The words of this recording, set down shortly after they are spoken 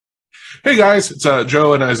Hey guys, it's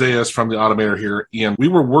Joe and Isaiah from the Automator here, and we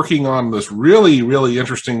were working on this really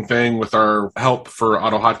interesting thing with our help for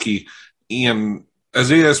AutoHotkey. And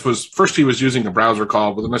Isaiah was first he was using a browser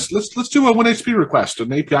call, but then let's do a WinHTTP request,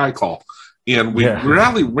 an API call, and we Yeah.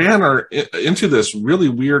 really ran into this really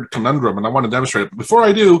weird conundrum, and I want to demonstrate it. Before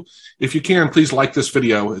I do, if you can, please like this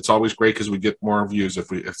video. It's always great because we get more views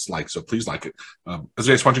if it's liked, so please like it.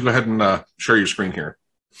 Isaiah, why don't you go ahead and share your screen here?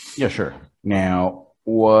 Yeah, sure. Now,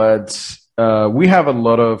 we have a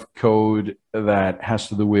lot of code that has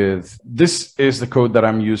to do with this is the code that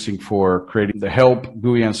I'm using for creating the help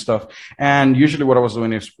GUI and stuff. And usually what I was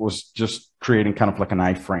doing was just creating kind of like an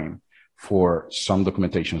iframe for some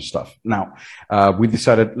documentation stuff. Now, we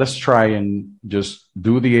decided let's try and just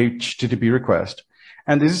do the HTTP request.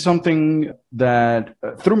 And this is something that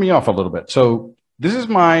threw me off a little bit. So this is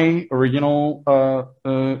my original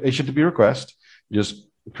HTTP request, just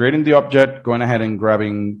creating the object, going ahead and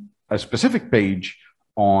grabbing a specific page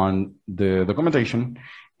on the documentation.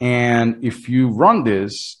 And if you run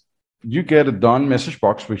this, you get a done message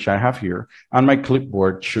box, which I have here, and my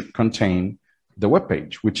clipboard should contain the web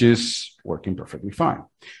page, which is working perfectly fine.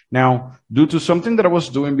 Now, due to something that I was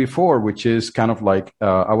doing before, which is kind of like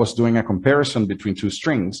I was doing a comparison between two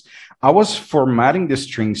strings, I was formatting the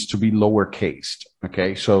strings to be lowercased.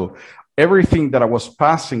 Okay, so everything that I was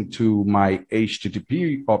passing to my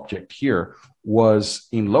HTTP object here was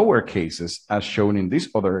in lower cases, as shown in this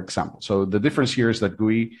other example. So the difference here is that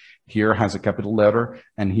GUI here has a capital letter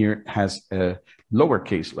and here has a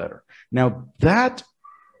lowercase letter. Now that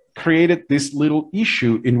created this little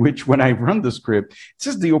issue in which when I run the script, it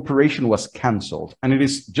says the operation was canceled and it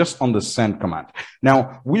is just on the send command.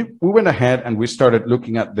 Now we went ahead and we started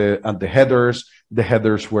looking at the headers. The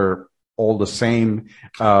headers were all the same.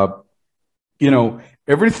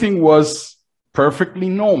 Everything was perfectly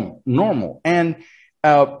normal. And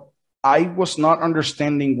I was not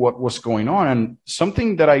understanding what was going on. And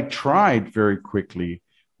something that I tried very quickly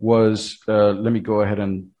was, let me go ahead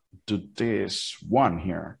and do this one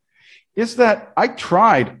here, is that I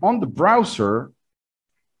tried on the browser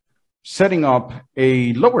setting up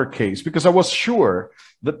a lowercase because I was sure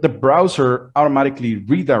that the browser automatically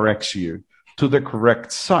redirects you to the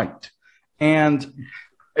correct site. And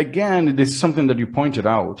again, this is something that you pointed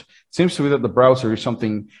out. It seems to be that the browser is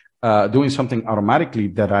doing something automatically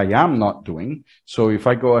that I am not doing. So if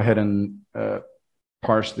I go ahead and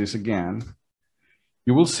parse this again,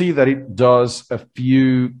 you will see that it does a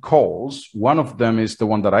few calls. One of them is the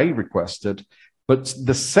one that I requested, but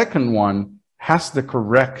the second one has the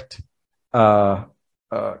correct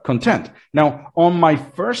content. Now, on my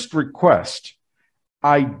first request,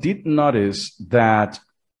 I did notice that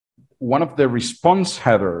one of the response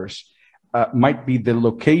headers might be the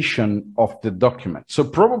location of the document. So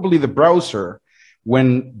probably the browser,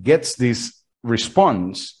 when gets this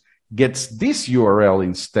response, gets this URL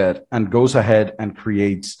instead and goes ahead and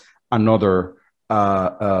creates another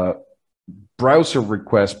browser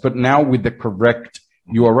request, but now with the correct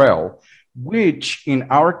URL, which in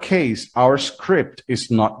our case, our script is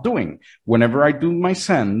not doing. Whenever I do my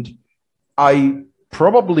send, I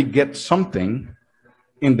probably get something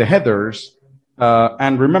in the headers,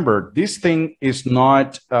 and remember, this thing is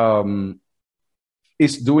not trying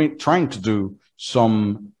to do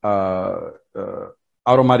some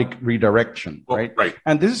automatic redirection, right? Right.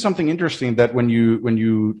 And this is something interesting that when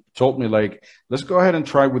you told me, like, let's go ahead and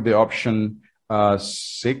try with the option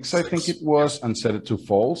 6, I think it was, and set it to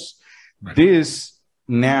false. Right. This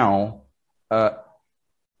now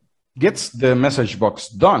gets the message box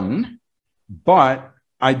done, but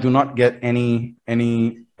I do not get any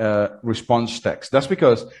response text. That's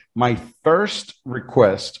because my first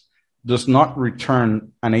request does not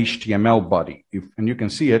return an HTML body. And you can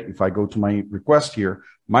see it if I go to my request here,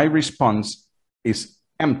 my response is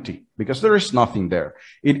empty because there is nothing there.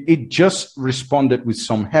 It just responded with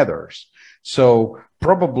some headers. So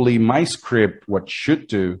probably my script, what should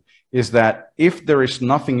do is that if there is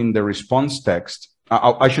nothing in the response text,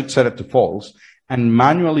 I should set it to false and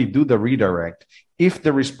manually do the redirect. If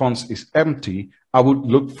the response is empty, I would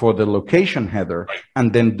look for the location header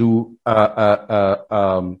and then do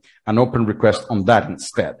an open request on that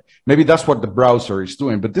instead. Maybe that's what the browser is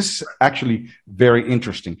doing, but this is actually very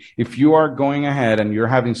interesting. If you are going ahead and you're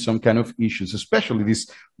having some kind of issues, especially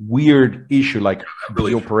this weird issue like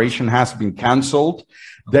the operation has been canceled,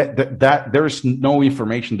 that there is no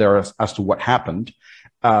information there as to what happened.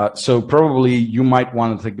 So probably you might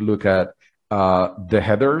want to take a look at the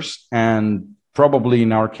headers and probably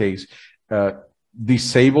in our case,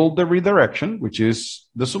 disable the redirection, which is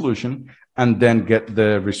the solution, and then get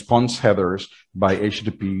the response headers by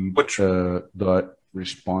HTTP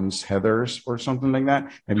response headers or something like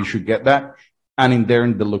that. Maybe you should get that. And in there,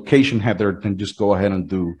 in the location header, then just go ahead and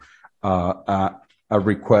do a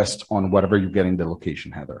request on whatever you get in the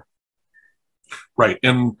location header. Right.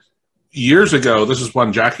 And years ago, this is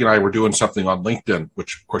when Jackie and I were doing something on LinkedIn,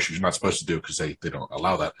 which of course you're not supposed to do because they don't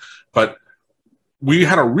allow that. But we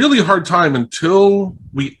had a really hard time until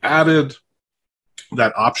we added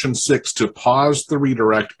that option 6 to pause the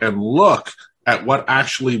redirect and look at what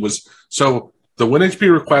actually was. So the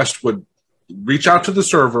WinHTTP request would reach out to the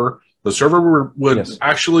server. The server would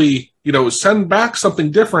actually, send back something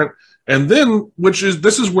different. And then,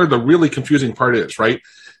 this is where the really confusing part is, right?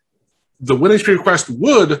 The WinHTTP request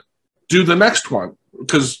would do the next one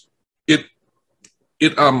because we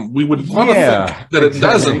would want to think that it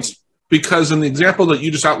doesn't, because in the example that you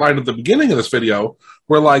just outlined at the beginning of this video,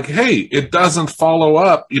 we're like, hey, it doesn't follow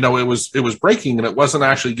up. It was breaking and it wasn't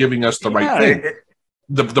actually giving us the right thing.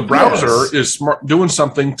 The browser is doing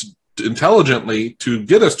something intelligently to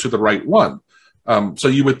get us to the right one. So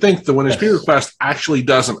you would think the WinHTTP request actually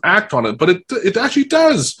doesn't act on it, but it actually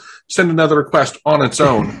does send another request on its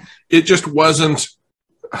own. It just wasn't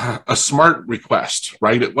a smart request,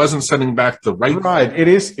 right? It wasn't sending back the right. Right. It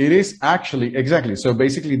is actually exactly. So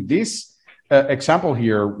basically, this example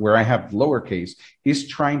here, where I have lowercase, is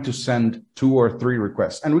trying to send 2 or 3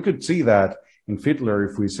 requests, and we could see that in Fiddler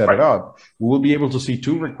if we set it up. We will be able to see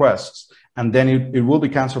 2 requests. And then it will be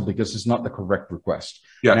canceled because it's not the correct request.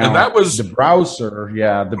 Yeah, now, and that was the browser.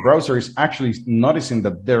 Yeah, the browser is actually noticing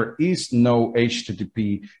that there is no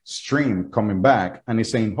HTTP stream coming back, and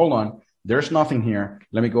it's saying, "Hold on, there's nothing here.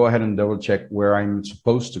 Let me go ahead and double check where I'm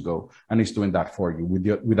supposed to go," and it's doing that for you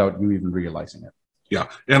without you even realizing it. Yeah,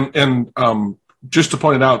 and just to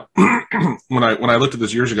point it out, when I looked at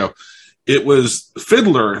this years ago, it was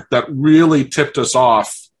Fiddler that really tipped us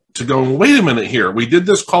off to go, wait a minute here. We did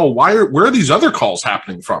this call. Where are these other calls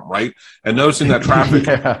happening from, right? And noticing that traffic.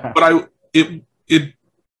 But it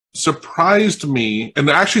surprised me. And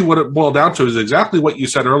actually what it boiled down to is exactly what you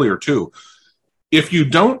said earlier, too. If you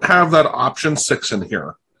don't have that option 6 in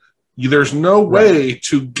here, there's no way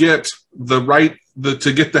to get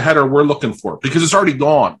to get the header we're looking for because it's already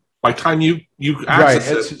gone. By the time you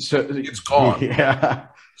access it's gone. Yeah.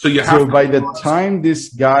 So you have by the time this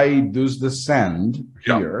guy does the send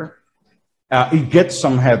here, it gets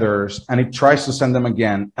some headers and it tries to send them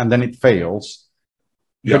again, and then it fails.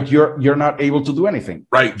 But you're not able to do anything.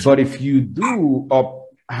 Right. But if you do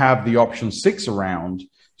have the option 6 around,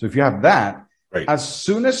 so if you have that, as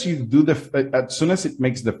soon as you do as soon as it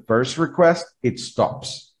makes the first request, it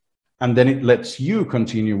stops, and then it lets you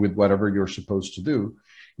continue with whatever you're supposed to do.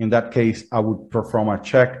 In that case, I would perform a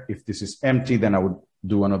check. If this is empty, then I would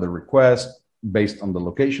do another request based on the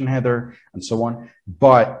location header and so on.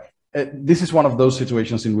 But this is one of those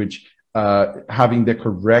situations in which having the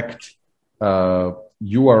correct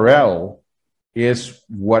URL is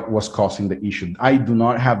what was causing the issue. I do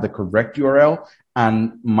not have the correct URL,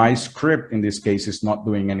 and my script in this case is not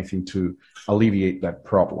doing anything to alleviate that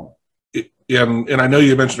problem. And I know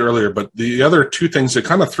you mentioned earlier, but the other 2 things that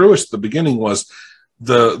kind of threw us at the beginning was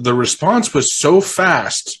the response was so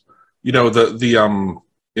fast. Not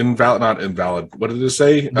invalid. What did it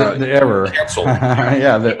say? The error. Cancel.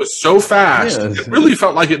 It was so fast. It really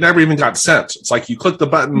felt like it never even got sent. It's like you click the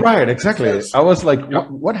button. Right, exactly. I was like,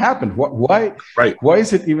 what happened? Why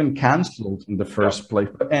is it even canceled in the first place?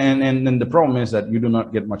 And the problem is that you do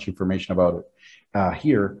not get much information about it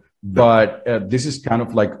here. But this is kind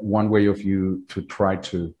of like one way of you to try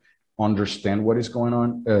to understand what is going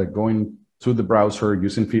on, going to the browser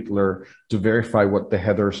using Fiddler to verify what the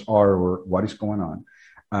headers are or what is going on.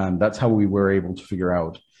 And that's how we were able to figure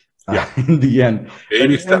out in the end.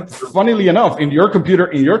 And funnily enough, your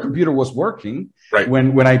computer was working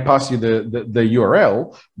when I passed you the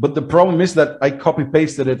URL. But the problem is that I copy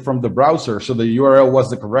pasted it from the browser, so the URL was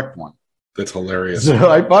the correct one. That's hilarious. So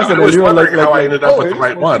I passed it. I was wondering how I ended up with the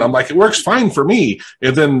right one. I'm like, it works fine for me.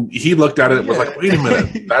 And then he looked at it and was like, wait a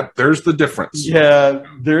minute, there's the difference. Yeah,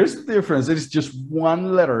 there's the difference. It is just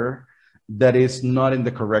one letter that is not in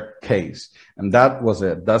the correct case. And that was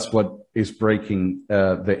it. That's what is breaking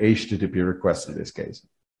the HTTP request in this case.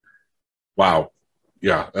 Wow.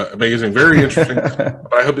 Yeah, amazing. Very interesting.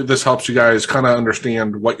 But I hope that this helps you guys kind of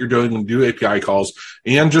understand what you're doing when you do API calls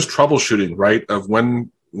and just troubleshooting, right? Of when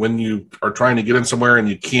you are trying to get in somewhere and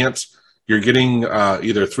you can't, you're getting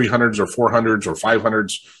either 300s or 400s or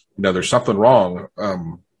 500s, there's something wrong.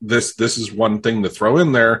 This is one thing to throw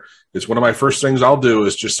in there. It's one of my first things I'll do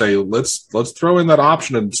is just say, let's throw in that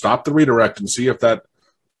option and stop the redirect and see if that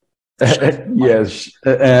Yes,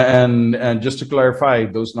 and just to clarify,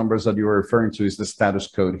 those numbers that you were referring to is the status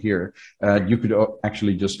code here. You could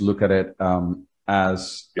actually just look at it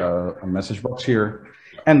as a message box here.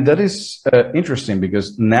 And that is interesting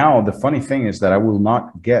because now the funny thing is that I will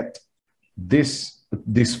not get this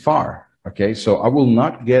far. Okay, so I will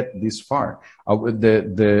not get this far.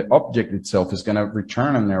 The object itself is going to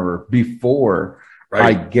return an error before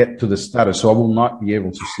I get to the status. So I will not be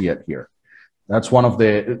able to see it here. That's one of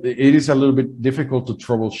it is a little bit difficult to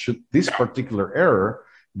troubleshoot this particular error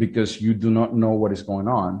because you do not know what is going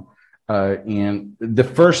on. And the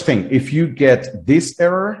first thing, if you get this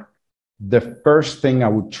error, the first thing I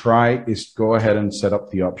would try is go ahead and set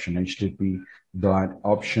up the option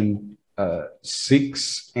http.option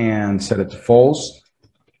 6 and set it to false,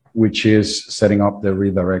 which is setting up the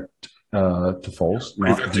redirect to false,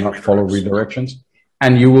 do not follow redirections.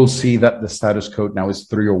 And you will see that the status code now is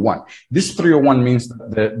 301. This 301 means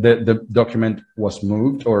that the document was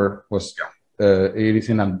moved or was it is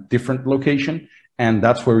in a different location. And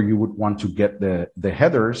that's where you would want to get the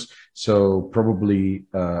headers. So probably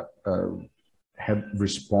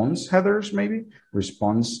response headers, maybe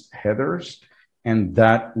response headers. And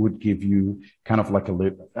that would give you kind of like a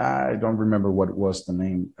little, I don't remember what was the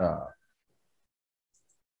name.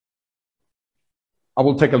 I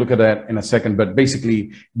will take a look at that in a second, but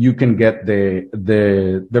basically you can get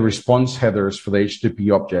the response headers for the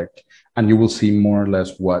HTTP object, and you will see more or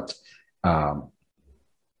less what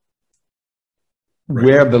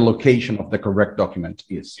where the location of the correct document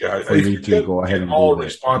is. Yeah, for you to go ahead and all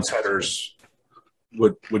response headers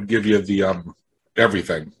would give you the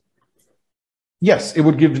everything. Yes, it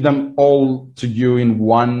would give them all to you in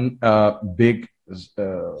one big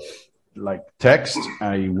like text.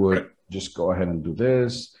 I would just go ahead and do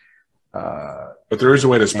this. But there is a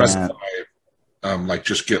way to specify, like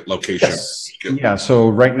just get location. Yes. Yeah, so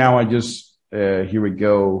right now I just, here we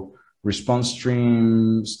go, response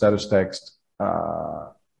stream, status text.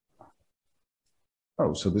 Oh,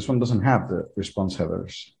 so this one doesn't have the response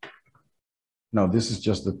headers. No, this is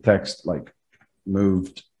just the text like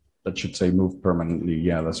moved. That should say move permanently.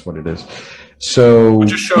 Yeah, that's what it is. So we'll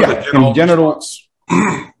just show the get all in general,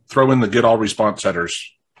 throw in the get all response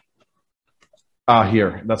headers.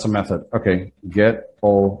 Here, that's a method. Okay, get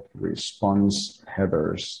all response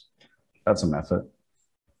headers. That's a method.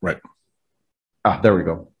 Right. There we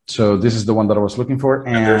go. So this is the one that I was looking for.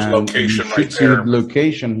 And there's location right there.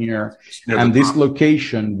 Location here. And this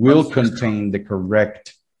location will contain the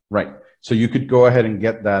correct, right. So you could go ahead and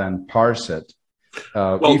get that and parse it.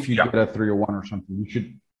 If you get a 301 or something, you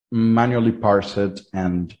should manually parse it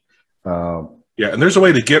and and there's a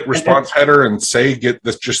way to get response header and say get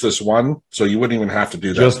this just this one, so you wouldn't even have to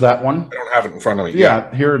do that. Just that one? I don't have it in front of me.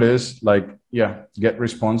 Yeah, here it is. Like, get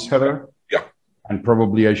response header. Yeah. And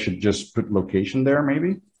probably I should just put location there,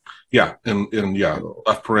 maybe. Yeah, in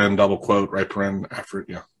left paren, double quote, right paren, after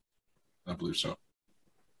I believe so.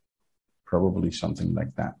 Probably something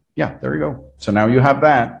like that. Yeah, there you go. So now you have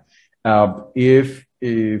that. If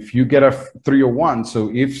you get a 301, so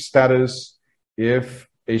if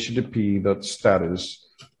http.status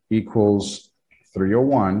equals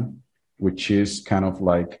 301, which is kind of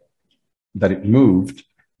like that it moved,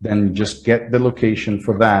 then just get the location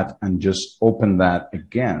for that and just open that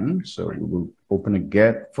again. So we will open a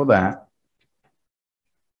get for that.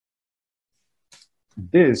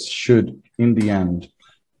 This should, in the end,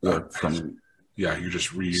 work for me. Yeah, you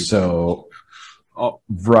just read. So,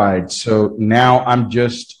 right. So now I'm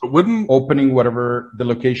just opening whatever the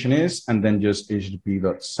location is and then just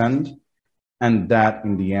http.send. And that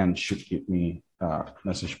in the end should give me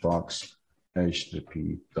message box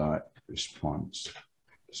http.response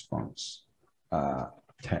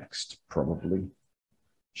text probably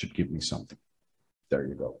should give me something. There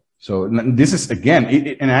you go. So this is again,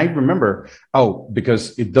 and I remember,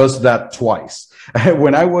 because it does that twice.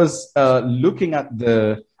 When I was looking at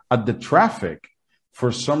the traffic,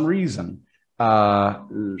 for some reason,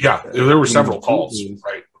 there were several calls,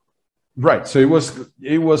 right? Right. So it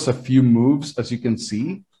was a few moves, as you can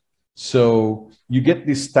see. So you get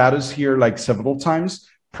this status here like several times.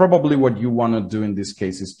 Probably what you want to do in this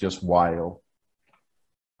case is just a while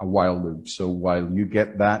loop. So while you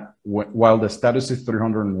get that, while the status is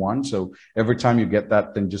 301, so every time you get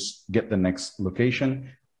that, then just get the next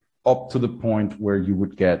location up to the point where you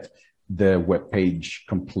would get the web page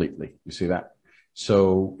completely. You see that?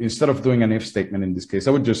 So instead of doing an if statement in this case,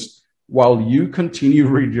 I would just, while you continue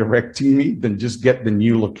redirecting me, then just get the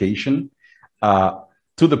new location to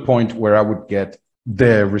the point where I would get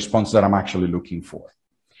the response that I'm actually looking for.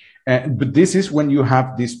 But this is when you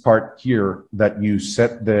have this part here that you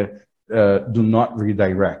set the do not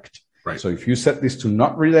redirect. Right. So if you set this to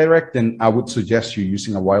not redirect, then I would suggest you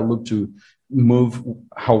using a while loop to move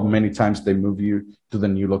how many times they move you to the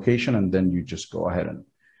new location, and then you just go ahead and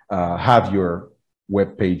have your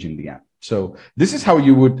web page in the end. So this is how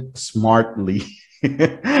you would smartly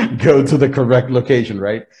go to the correct location,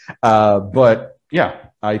 right? But yeah,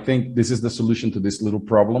 I think this is the solution to this little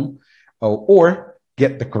problem. Or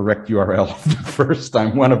get the correct URL the first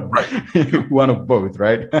time, one of both,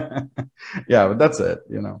 right? Yeah, but that's it,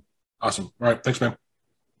 you know. Awesome. All right. Thanks, man.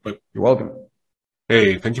 Bye. You're welcome.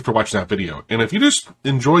 Hey, thank you for watching that video. And if you just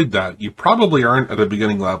enjoyed that, you probably aren't at a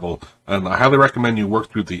beginning level. And I highly recommend you work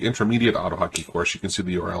through the intermediate AutoHotkey course. You can see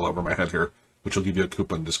the URL over my head here, which will give you a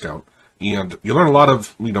coupon discount. And you learn a lot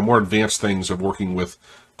of, more advanced things of working with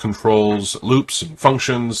controls, loops, and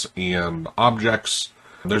functions, and objects.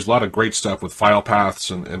 There's a lot of great stuff with file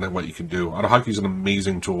paths and then what you can do. AutoHotkey is an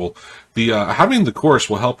amazing tool. Having the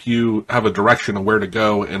course will help you have a direction of where to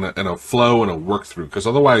go and a flow and a work through, because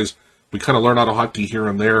otherwise we kind of learn AutoHotkey here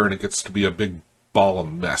and there, and it gets to be a big ball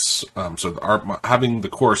of mess. So having the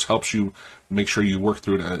course helps you make sure you work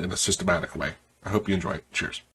through it in a systematic way. I hope you enjoy it. Cheers.